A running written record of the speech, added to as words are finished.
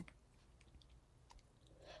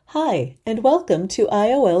Hi, and welcome to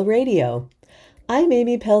IOL Radio. I'm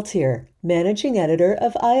Amy Peltier, Managing Editor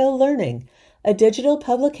of IO Learning, a digital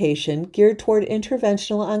publication geared toward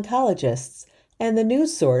interventional oncologists and the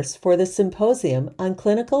news source for the Symposium on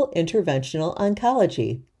Clinical Interventional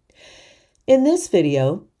Oncology. In this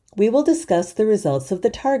video, we will discuss the results of the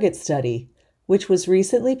TARGET study, which was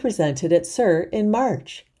recently presented at SIR in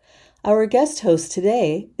March. Our guest host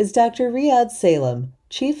today is Dr. Riyad Salem,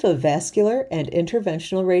 Chief of Vascular and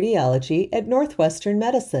Interventional Radiology at Northwestern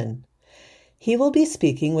Medicine. He will be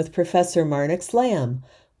speaking with Professor Marnix Lamb,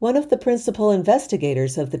 one of the principal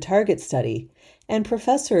investigators of the TARGET study, and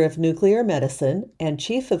Professor of Nuclear Medicine and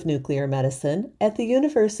Chief of Nuclear Medicine at the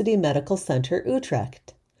University Medical Center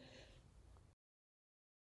Utrecht.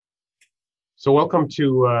 So welcome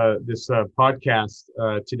to this podcast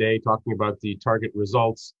today, talking about the TARGET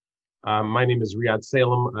results. My name is Riyad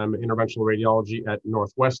Salem. I'm an interventional radiology at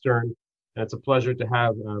Northwestern, and it's a pleasure to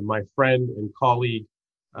have my friend and colleague,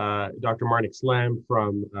 Dr. Marnix Lamb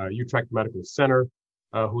from Utrecht Medical Center,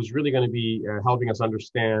 who's really going to be helping us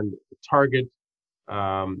understand the TARGET,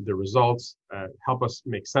 the results, help us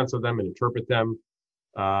make sense of them and interpret them.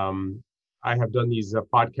 I have done these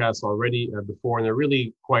podcasts already before, and they're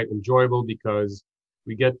really quite enjoyable because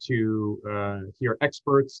we get to hear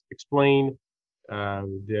experts explain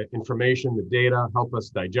the information, the data, help us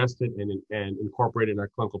digest it and incorporate it in our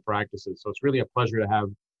clinical practices. So it's really a pleasure to have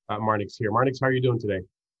Marnix here. Marnix, how are you doing today?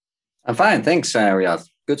 I'm fine. Thanks, Riyad.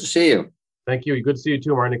 Good to see you. Thank you. Good to see you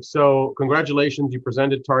too, Marnix. So congratulations. You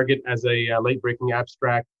presented TARGET as a late-breaking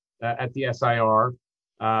abstract at the SIR.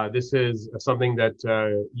 This is something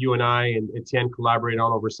that you and I and Etienne collaborated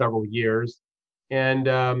on over several years. And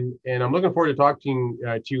I'm looking forward to talking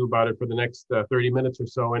to you about it for the next 30 minutes or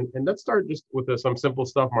so. And let's start just with some simple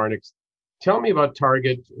stuff, Marnix. Tell me about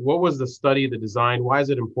TARGET. What was the study, the design? Why is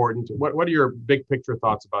it important? What are your big picture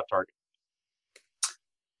thoughts about TARGET?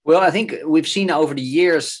 Well, I think we've seen over the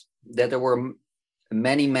years that there were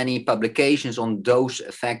many publications on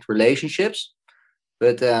dose-effect relationships.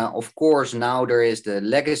 But of course, now there is the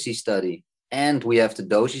legacy study and we have the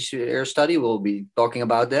dosage study. We'll be talking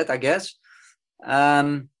about that, I guess.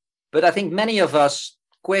 But I think many of us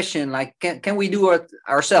question, like, can we do it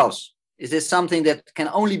ourselves? Is this something that can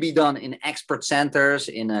only be done in expert centers,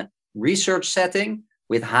 in a research setting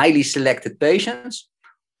with highly selected patients?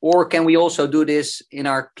 Or can we also do this in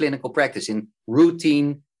our clinical practice, in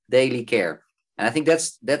routine daily care? And I think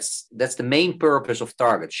that's the main purpose of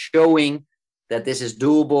TARGET, showing that this is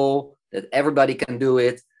doable, that everybody can do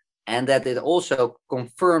it, and that it also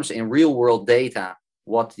confirms in real world data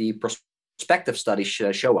what the prospective studies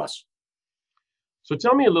show us. So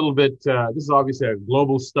tell me a little bit, this is obviously a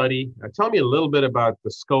global study. Tell me a little bit about the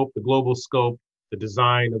scope, the global scope, the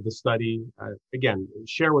design of the study. Again,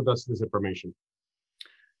 share with us this information.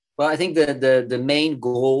 Well, I think the main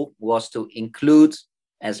goal was to include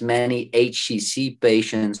as many HCC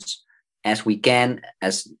patients as we can,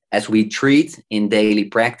 as we treat in daily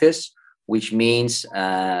practice, which means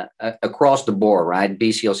across the board, right?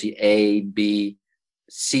 BCLC A, B,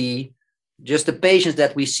 C, just the patients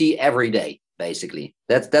that we see every day, basically.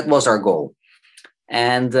 That was our goal.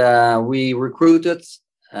 And we recruited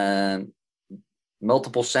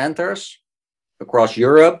multiple centers across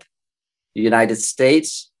Europe, the United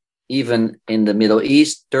States, even in the Middle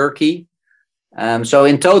East, Turkey. So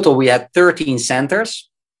in total, we had 13 centers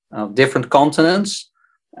of different continents,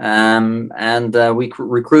 and we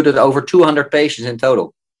recruited over 200 patients in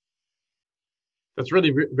total. That's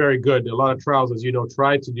really very good. A lot of trials, as you know,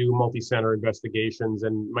 try to do multi-center investigations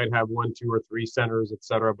and might have 1, 2, or 3 centers, et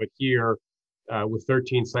cetera. But here, with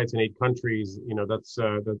 13 sites in 8 countries, you know,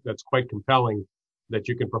 that's quite compelling that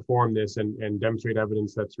you can perform this and demonstrate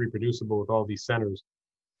evidence that's reproducible with all these centers.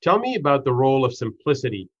 Tell me about the role of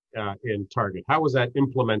simplicity in TARGET. How was that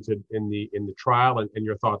implemented in the trial, and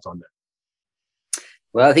your thoughts on that?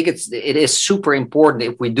 Well, I think it is super important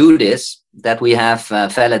if we do this that we have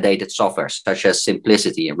validated software such as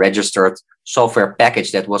Simplicity, a registered software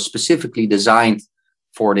package that was specifically designed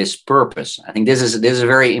for this purpose. I think this is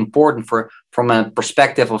very important from a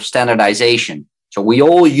perspective of standardization. So we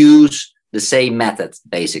all use the same method,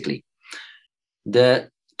 basically. The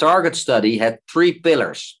TARGET study had 3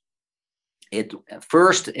 pillars.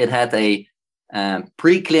 First, it had a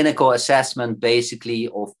preclinical assessment, basically,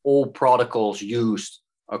 of all protocols used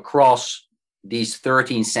across these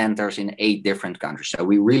 13 centers in 8 different countries. So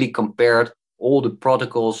we really compared all the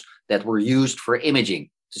protocols that were used for imaging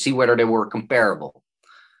to see whether they were comparable.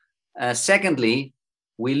 Secondly,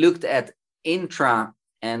 we looked at intra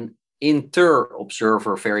and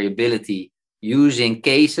inter-observer variability using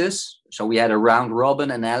cases. So we had a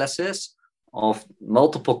round-robin analysis of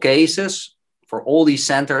multiple cases for all these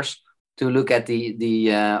centers to look at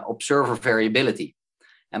the observer variability.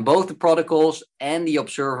 And both the protocols and the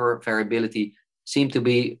observer variability seem to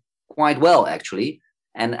be quite well, actually.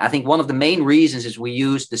 And I think one of the main reasons is we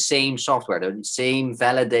use the same software, the same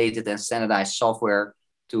validated and standardized software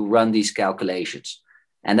to run these calculations.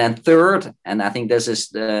 And then third, and I think this is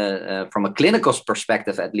from a clinical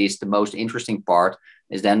perspective, at least the most interesting part,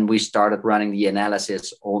 is then we started running the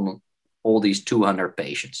analysis on all these 200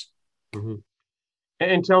 patients. Mm-hmm.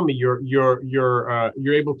 And tell me, you're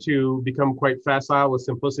able to become quite facile with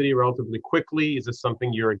simplicity relatively quickly. Is this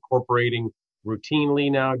something you're incorporating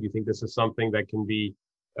routinely now? Do you think this is something that can be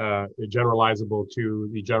generalizable to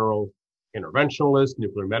the general interventionalist,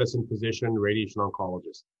 nuclear medicine physician, radiation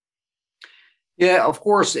oncologist? Yeah, of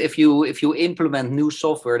course. If you implement new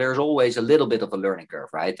software, there's always a little bit of a learning curve,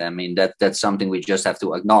 right? I mean, that's something we just have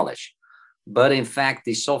to acknowledge. But in fact,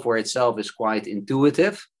 the software itself is quite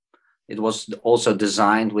intuitive. It was also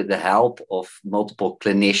designed with the help of multiple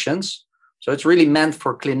clinicians. So it's really meant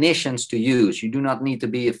for clinicians to use. You do not need to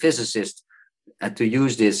be a physicist to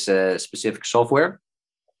use this specific software.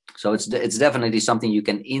 So it's definitely something you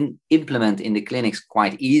can implement in the clinics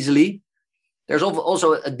quite easily. There's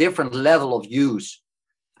also a different level of use.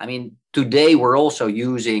 I mean, today we're also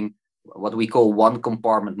using what we call one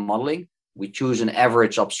compartment modeling. We choose an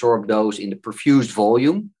average absorbed dose in the perfused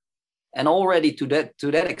volume. And already to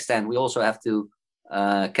that extent, we also have to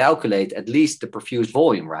calculate at least the perfused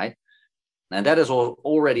volume, right? And that is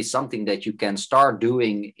already something that you can start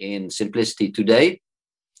doing in simplicity today.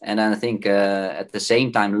 And I think at the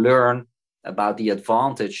same time, learn about the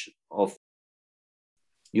advantage of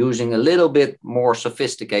using a little bit more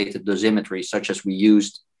sophisticated dosimetry, such as we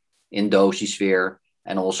used in Dosisphere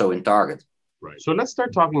and also in Target. Right. So let's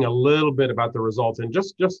start talking a little bit about the results. And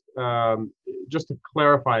just to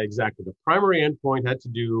clarify exactly, the primary endpoint had to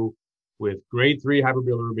do with grade 3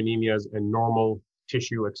 hyperbilirubinemias and normal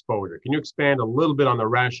tissue exposure. Can you expand a little bit on the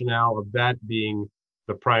rationale of that being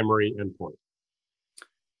the primary endpoint?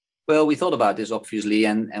 Well, we thought about this, obviously,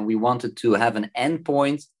 and we wanted to have an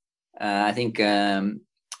endpoint. I think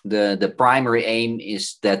the primary aim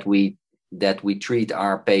is that we treat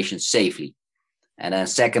our patients safely. And then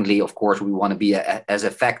secondly, of course, we want to be as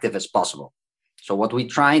effective as possible. So what we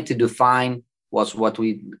tried to define was what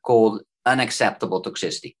we called unacceptable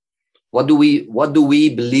toxicity. What do we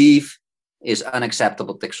believe is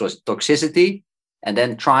unacceptable toxicity? And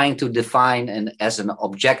then trying to define as an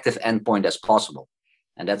objective endpoint as possible.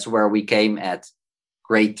 And that's where we came at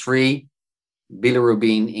grade 3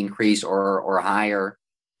 bilirubin increase or higher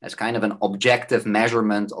as kind of an objective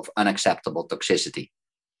measurement of unacceptable toxicity.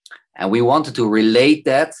 And we wanted to relate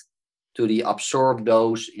that to the absorbed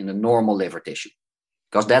dose in the normal liver tissue,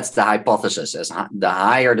 because that's the hypothesis. As the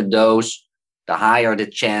higher the dose, the higher the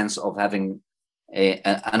chance of having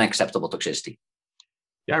an unacceptable toxicity.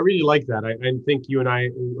 Yeah, I really like that. I think you and I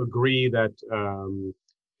agree that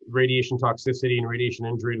radiation toxicity and radiation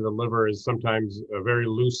injury to the liver is sometimes very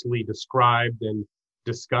loosely described and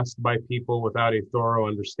discussed by people without a thorough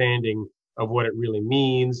understanding of what it really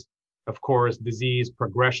means. Of course, disease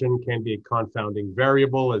progression can be a confounding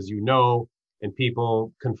variable, as you know, and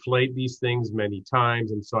people conflate these things many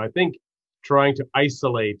times. And so I think trying to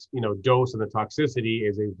isolate, dose and the toxicity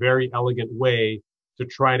is a very elegant way to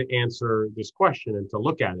try to answer this question and to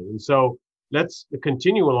look at it. And so let's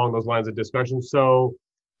continue along those lines of discussion. So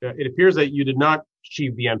it appears that you did not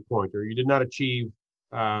achieve the endpoint, or you did not achieve,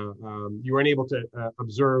 you were unable to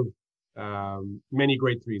observe many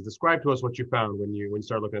grade 3s. Describe to us what you found when you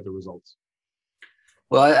started looking at the results.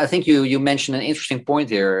 Well, I think you mentioned an interesting point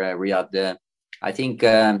here, Riyad. I think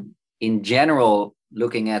in general,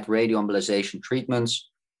 looking at radioembolization treatments,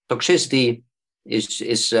 toxicity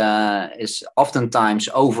is oftentimes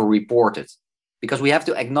over-reported, because we have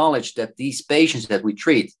to acknowledge that these patients that we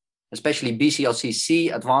treat, especially BCLC-C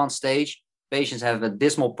advanced stage, patients have a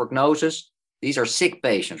dismal prognosis. These are sick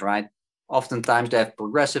patients, right? Oftentimes they have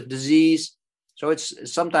progressive disease. So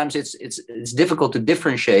sometimes it's difficult to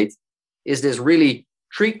differentiate. Is this really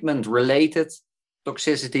treatment-related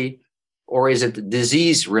toxicity, or is it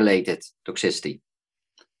disease-related toxicity?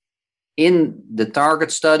 In the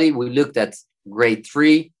Target study, we looked at grade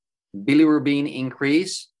 3 bilirubin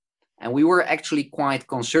increase, and we were actually quite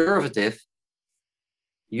conservative,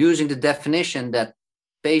 using the definition that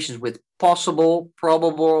patients with possible,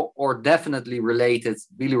 probable, or definitely related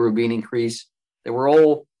bilirubin increase, they were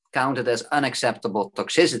all counted as unacceptable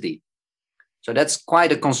toxicity. So that's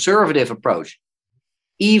quite a conservative approach.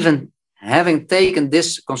 Even having taken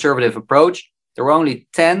this conservative approach, there were only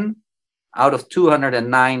 10 out of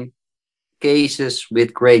 209 cases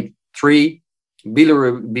with grade 3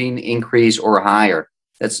 bilirubin increase or higher.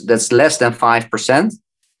 That's less than 5%.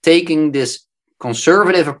 Taking this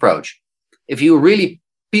conservative approach, if you really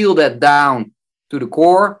peel that down to the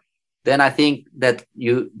core, then I think that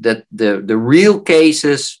the real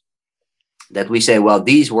cases that we say, well,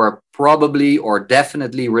 these were probably or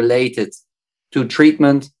definitely related to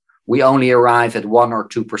treatment, we only arrive at 1 or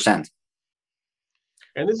 2%.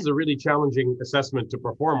 And this is a really challenging assessment to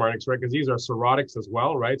perform, Marnix, right? Because these are cirrhotics as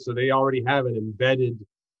well, right? So they already have an embedded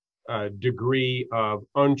degree of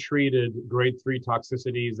untreated grade 3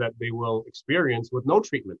 toxicities that they will experience with no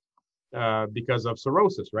treatment because of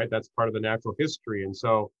cirrhosis, right? That's part of the natural history. And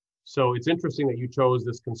so it's interesting that you chose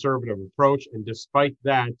this conservative approach. And despite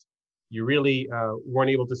that, you really weren't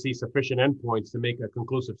able to see sufficient endpoints to make a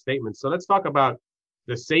conclusive statement. So let's talk about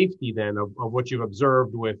the safety then of what you've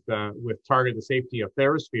observed with Target, the safety of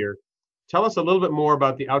TheraSphere. Tell us a little bit more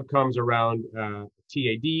about the outcomes around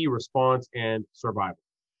TAD, response, and survival.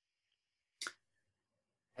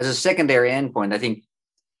 As a secondary endpoint, I think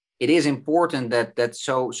it is important that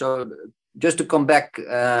so just to come back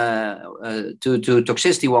to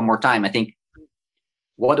toxicity one more time, I think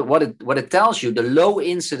what it tells you, the low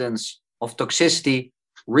incidence of toxicity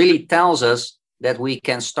really tells us that we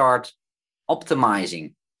can start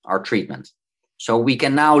optimizing our treatment. So we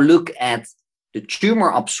can now look at the tumor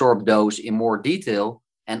absorbed dose in more detail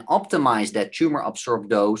and optimize that tumor absorbed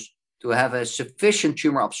dose to have a sufficient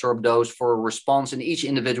tumor absorbed dose for a response in each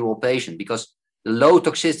individual patient, because the low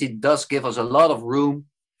toxicity does give us a lot of room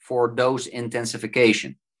for dose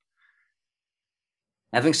intensification.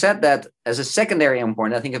 Having said that, as a secondary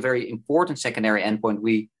endpoint, I think a very important secondary endpoint,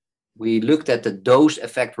 we looked at the dose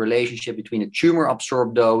effect relationship between the tumor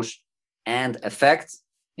absorbed dose and effect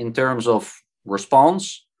in terms of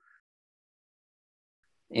response,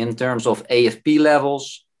 in terms of AFP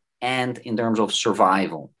levels, and in terms of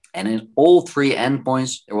survival. And in all 3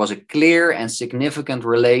 endpoints, there was a clear and significant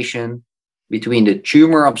relation between the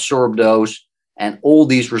tumor absorbed dose and all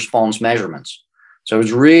these response measurements. So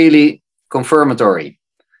it's really confirmatory.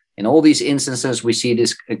 In all these instances, we see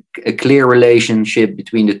this a clear relationship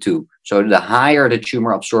between the two. So the higher the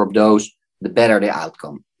tumor absorbed dose, the better the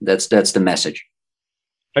outcome. That's the message.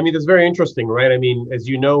 I mean, that's very interesting, right? I mean, as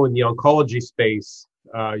you know, in the oncology space,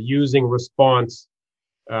 using response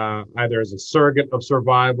either as a surrogate of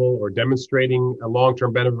survival or demonstrating a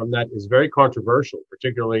long-term benefit from that is very controversial,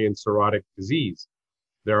 particularly in cirrhotic disease.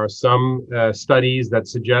 There are some studies that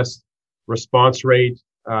suggest response rate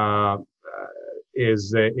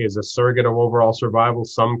is a surrogate of overall survival.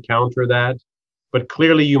 Some counter that. But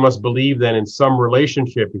clearly you must believe that in some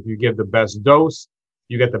relationship, if you give the best dose,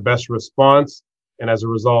 you get the best response, and as a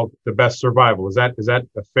result, the best survival. Is that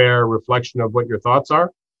a fair reflection of what your thoughts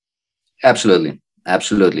are? Absolutely.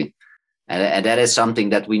 Absolutely. And that is something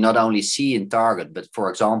that we not only see in Target, but for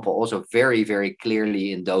example, also very, very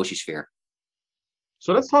clearly in DosiSphere.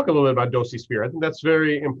 So let's talk a little bit about DosiSphere. I think that's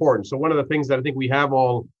very important. So one of the things that I think we have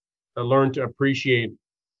all learned to appreciate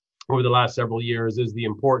over the last several years is the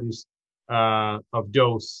importance of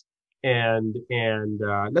dose. And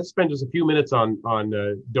let's spend just a few minutes on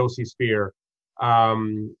DosiSphere.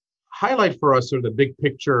 Highlight for us sort of the big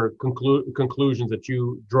picture conclusions that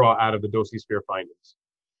you draw out of the DosiSphere findings.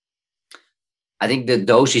 I think the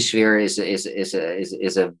DosiSphere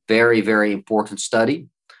is a very, very important study.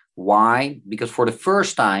 Why? Because for the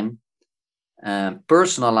first time,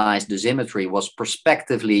 personalized dosimetry was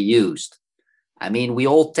prospectively used. I mean, we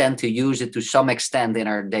all tend to use it to some extent in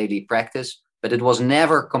our daily practice, but it was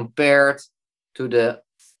never compared to the,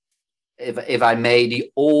 if I may,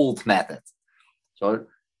 the old method. So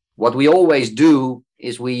what we always do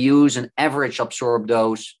is we use an average absorbed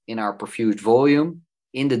dose in our perfused volume.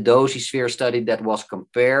 In the DosiSphere study, that was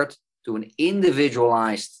compared to an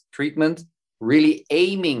individualized treatment, really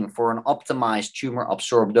aiming for an optimized tumor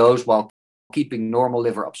absorbed dose while keeping normal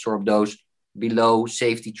liver absorbed dose below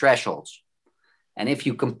safety thresholds. And if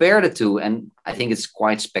you compare the two, and I think it's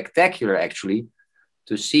quite spectacular actually,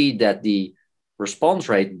 to see that the response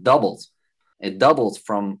rate doubled. It doubled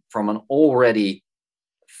from an already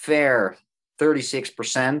fair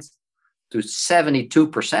 36% to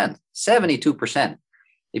 72%. 72%.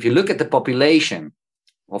 If you look at the population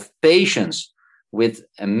of patients with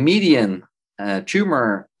a median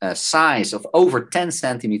tumor size of over 10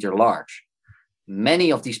 centimeter large,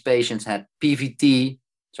 many of these patients had PVT,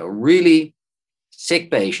 so really sick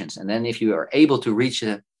patients. And then if you are able to reach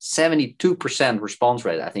a 72% response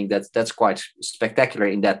rate, I think that's quite spectacular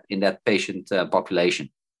in that patient population.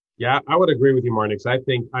 Yeah, I would agree with you, Marnix. I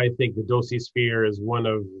think the DosiSphere is one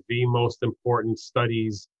of the most important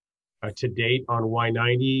studies to date on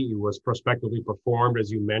Y90. It was prospectively performed,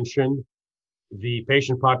 as you mentioned. The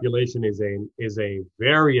patient population is a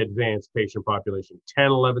very advanced patient population, 10,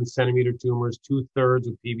 11 centimeter tumors, 2/3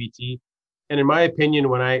 with PVT. And in my opinion,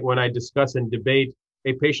 when I discuss and debate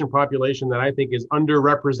a patient population that I think is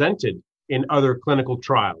underrepresented in other clinical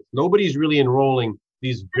trials, nobody's really enrolling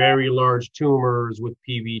these very large tumors with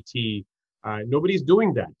PVT. Nobody's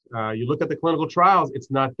doing that. You look at the clinical trials, it's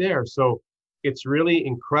not there. So it's really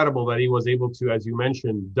incredible that he was able to, as you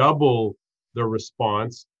mentioned, double the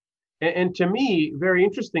response. And to me, very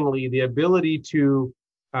interestingly, the ability to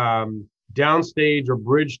downstage or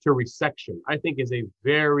bridge to resection, I think is a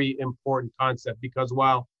very important concept, because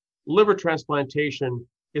while liver transplantation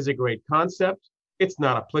is a great concept, it's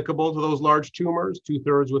not applicable to those large tumors,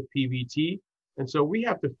 2/3 with PVT. And so we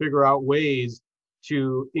have to figure out ways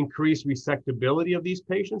to increase resectability of these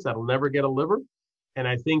patients that'll never get a liver. And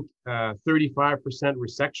I think 35%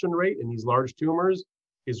 resection rate in these large tumors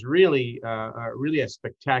is really a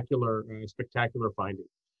spectacular finding.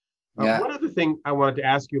 Yeah. One other thing I wanted to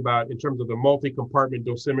ask you about in terms of the multi-compartment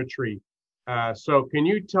dosimetry. So can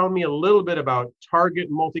you tell me a little bit about target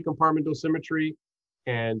multi-compartment dosimetry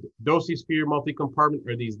and dosisphere multi-compartment?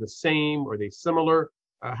 Are these the same? Are they similar?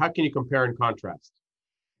 How can you compare and contrast?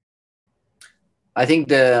 I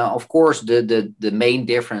think of course, the main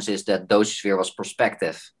difference is that dosisphere was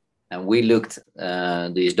prospective, and we looked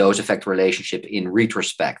this dose effect relationship in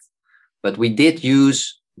retrospect. But we did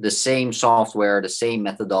use the same software, the same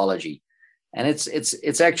methodology, and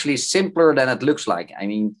it's actually simpler than it looks like. I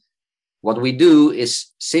mean, what we do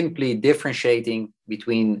is simply differentiating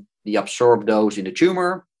between the absorbed dose in the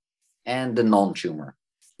tumor and the non-tumor.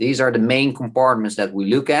 These are the main compartments that we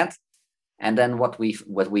look at. And then what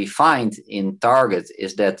we find in target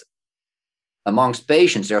is that amongst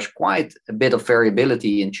patients, there's quite a bit of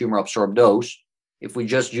variability in tumor absorbed dose. If we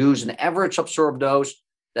just use an average absorbed dose,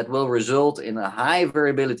 that will result in a high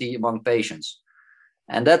variability among patients.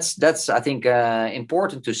 And that's I think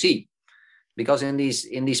important to see, because in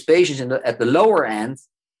these patients at the lower end,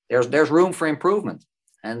 there's room for improvement.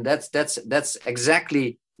 And that's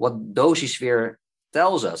exactly what dosisphere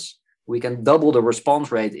tells us. We can double the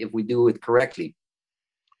response rate if we do it correctly.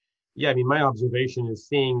 Yeah, I mean, my observation is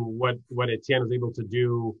seeing what Etienne is able to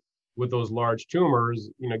do with those large tumors,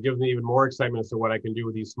 gives me even more excitement as to what I can do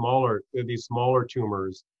with these smaller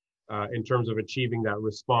tumors in terms of achieving that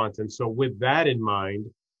response. And so with that in mind,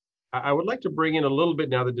 I would like to bring in a little bit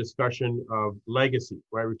now the discussion of legacy,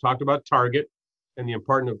 right? We've talked about target and the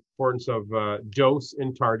importance of dose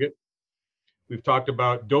in target. We've talked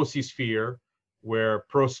about dosisphere, where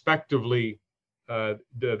prospectively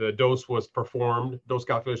the dose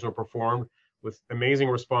calculation was performed with amazing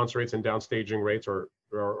response rates and downstaging rates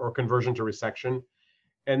or conversion to resection.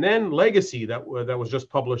 And then legacy that was just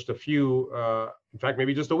published in fact,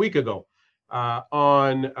 maybe just a week ago,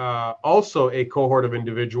 on also a cohort of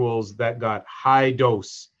individuals that got high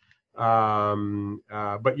dose.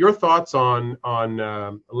 But your thoughts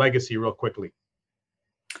on legacy real quickly.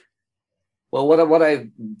 Well, what I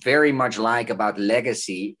very much like about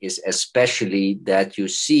legacy is especially that you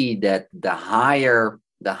see that the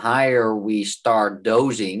higher we start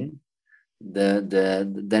dosing,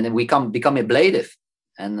 then we become ablative,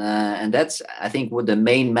 and that's, I think, what the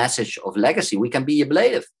main message of legacy. We can be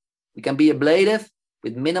ablative. We can be ablative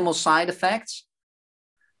with minimal side effects.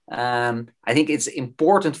 I think it's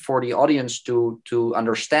important for the audience to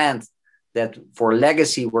understand that for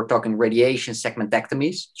legacy, we're talking radiation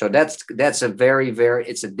segmentectomies. So that's a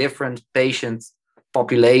it's a different patient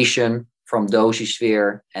population from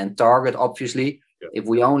dosisphere and target, obviously. Yeah. If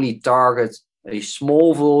we only target a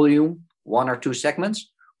small volume, 1 or 2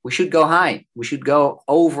 segments, we should go high. We should go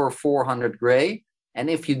over 400 gray. And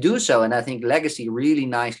if you do so, and I think legacy really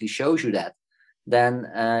nicely shows you that, then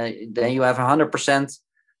you have 100%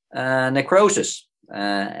 necrosis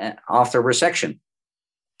after resection.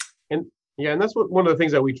 And that's one of the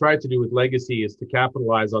things that we tried to do with legacy, is to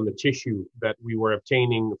capitalize on the tissue that we were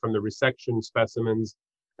obtaining from the resection specimens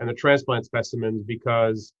and the transplant specimens,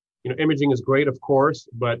 because imaging is great, of course,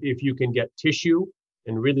 but if you can get tissue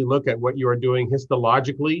and really look at what you are doing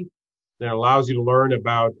histologically, then it allows you to learn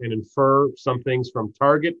about and infer some things from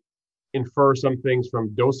target, infer some things from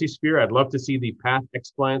dosisphere. I'd love to see the path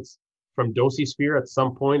explants from dosisphere at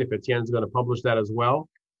some point, if Etienne's going to publish that as well.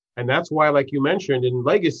 And that's why, like you mentioned, in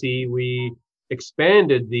legacy, we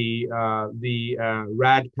expanded the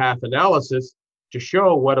RAD path analysis to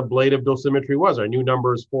show what ablative dosimetry was. Our new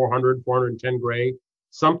number is 400, 410 gray,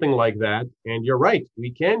 something like that. And you're right,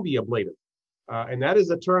 we can be ablative. And that is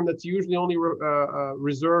a term that's usually only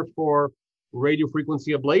reserved for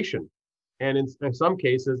radiofrequency ablation. and in some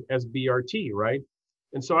cases SBRT, right?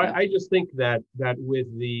 And so Yeah. I just think that with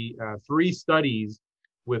the three studies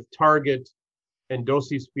with Target and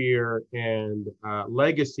Dosisphere and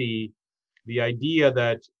Legacy, the idea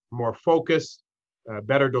that more focused,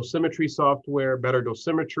 better dosimetry software, better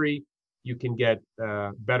dosimetry, you can get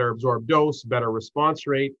better absorbed dose, better response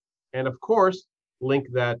rate, and of course, link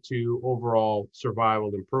that to overall survival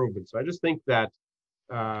improvement. So I just think that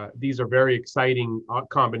these are very exciting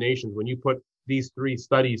combinations. When you put these three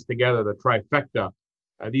studies together, the trifecta,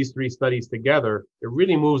 these three studies together, it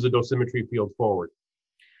really moves the dosimetry field forward.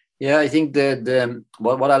 Yeah, I think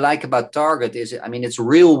what I like about Target is, I mean, it's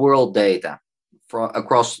real world data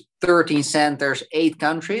across 13 centers, 8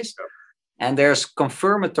 countries, and there's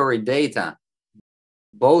confirmatory data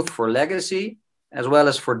both for Legacy as well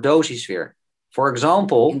as for Dosisphere. For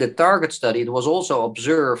example, in the Target study, it was also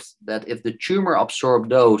observed that if the tumor absorbed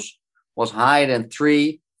dose was higher than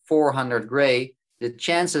 300-400 gray, the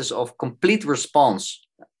chances of complete response,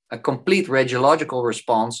 a complete radiological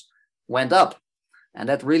response, went up. And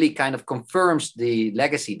that really kind of confirms the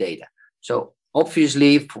Legacy data. So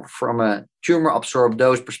obviously, from a tumor absorbed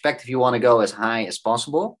dose perspective, you want to go as high as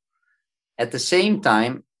possible. At the same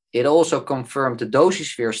time, it also confirmed the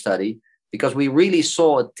Dosisphere study, because we really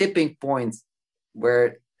saw a tipping point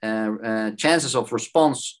where chances of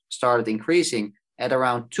response started increasing at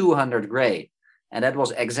around 200 gray. And that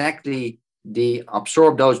was exactly the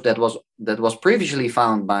absorbed dose that was previously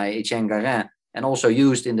found by Etienne Garin and also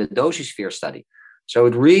used in the Dosisphere study. So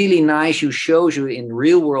it really shows you in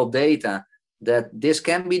real world data that this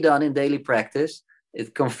can be done in daily practice.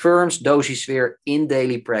 It confirms Dosisphere in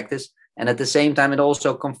daily practice. And at the same time, it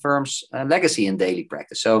also confirms Legacy in daily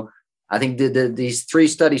practice. So I think these three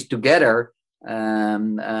studies together, they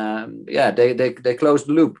close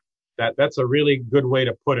the loop. That's a really good way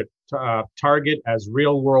to put it. Target as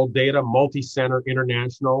real world data, multi-center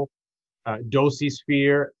international.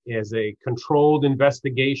 Dosisphere is a controlled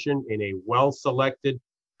investigation in a well-selected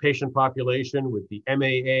patient population with the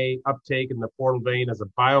MAA uptake in the portal vein as a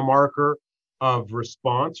biomarker of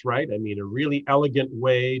response, right? I mean, a really elegant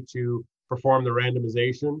way to perform the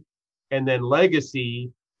randomization. And then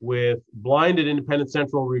Legacy with blinded independent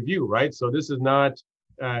central review, right? So this is not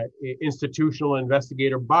institutional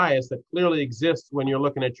investigator bias that clearly exists when you're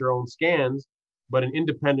looking at your own scans, but an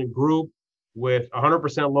independent group with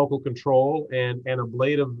 100% local control and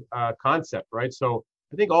ablative concept, right? So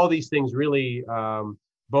I think all these things really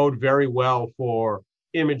bode very well for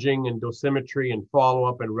imaging and dosimetry and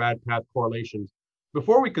follow-up and rad-path correlations.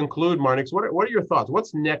 Before we conclude, Marnix, what are your thoughts?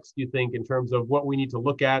 What's next, do you think, in terms of what we need to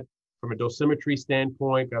look at from a dosimetry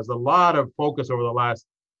standpoint? There's a lot of focus over the last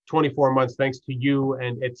 24 months, thanks to you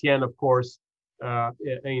and Etienne, of course,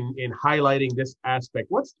 in highlighting this aspect.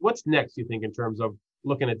 What's next, you think, in terms of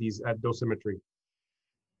looking at these at dosimetry?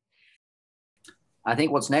 I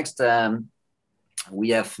think what's next, we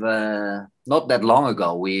have not that long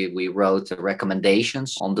ago, we wrote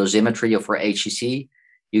recommendations on dosimetry for HCC.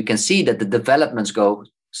 You can see that the developments go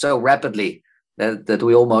so rapidly that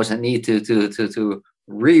we almost need to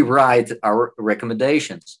rewrite our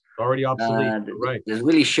recommendations. Already obsolete, right? This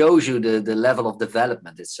really shows you the level of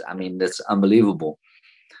development. That's unbelievable.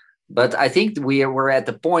 But I think we're at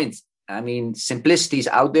the point. I mean, simplicity is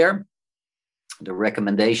out there. The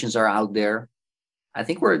recommendations are out there. I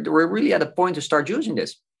think we're really at a point to start using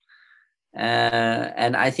this.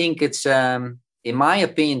 And I think it's, in my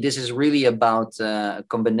opinion, this is really about a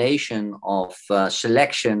combination of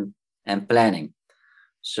selection and planning.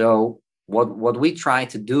 So what we try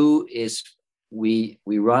to do is we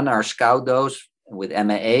run our scout dose with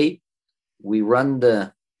MAA. We run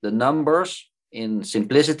the numbers in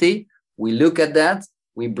simplicity. We look at that.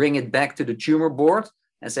 We bring it back to the tumor board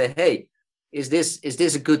and say, hey, is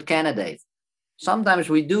this a good candidate? Sometimes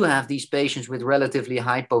we do have these patients with relatively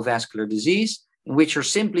hypovascular disease in which you're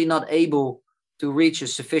simply not able to reach a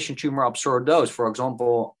sufficient tumor absorbed dose, for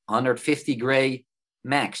example, 150 gray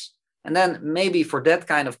max. And then maybe for that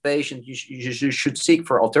kind of patient, you should seek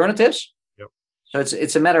for alternatives. Yep. So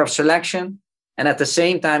it's a matter of selection. And at the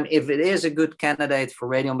same time, if it is a good candidate for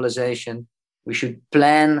radioembolization, we should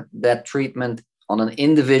plan that treatment on an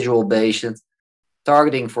individual basis,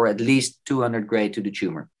 targeting for at least 200 gray to the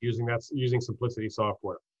tumor. Using Simplicity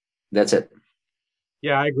software. That's it.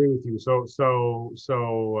 Yeah, I agree with you. So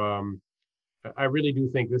I really do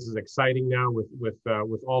think this is exciting now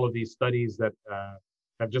with all of these studies that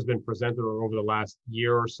have just been presented over the last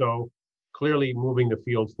year or so, clearly moving the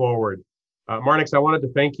field forward. Marnix, I wanted to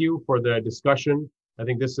thank you for the discussion. I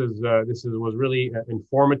think this was really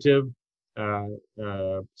informative.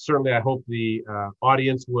 Certainly, I hope the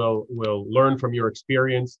audience will learn from your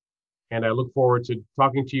experience And I look forward to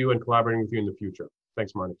talking to you and collaborating with you in the future.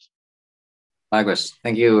 Thanks, Marnix. Likewise.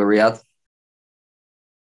 Thank you, Riyadh.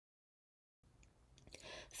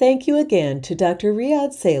 Thank you again to Dr.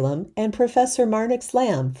 Riyadh Salem and Professor Marnix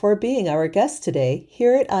Lamb for being our guests today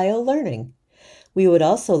here at IO Learning. We would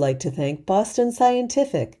also like to thank Boston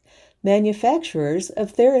Scientific, manufacturers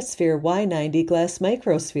of TheraSphere Y90 glass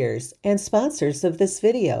microspheres and sponsors of this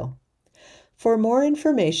video. For more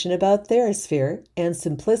information about TheraSphere and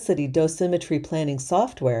Simplicity dosimetry planning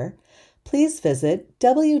software, please visit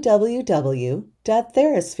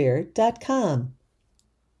www.therasphere.com.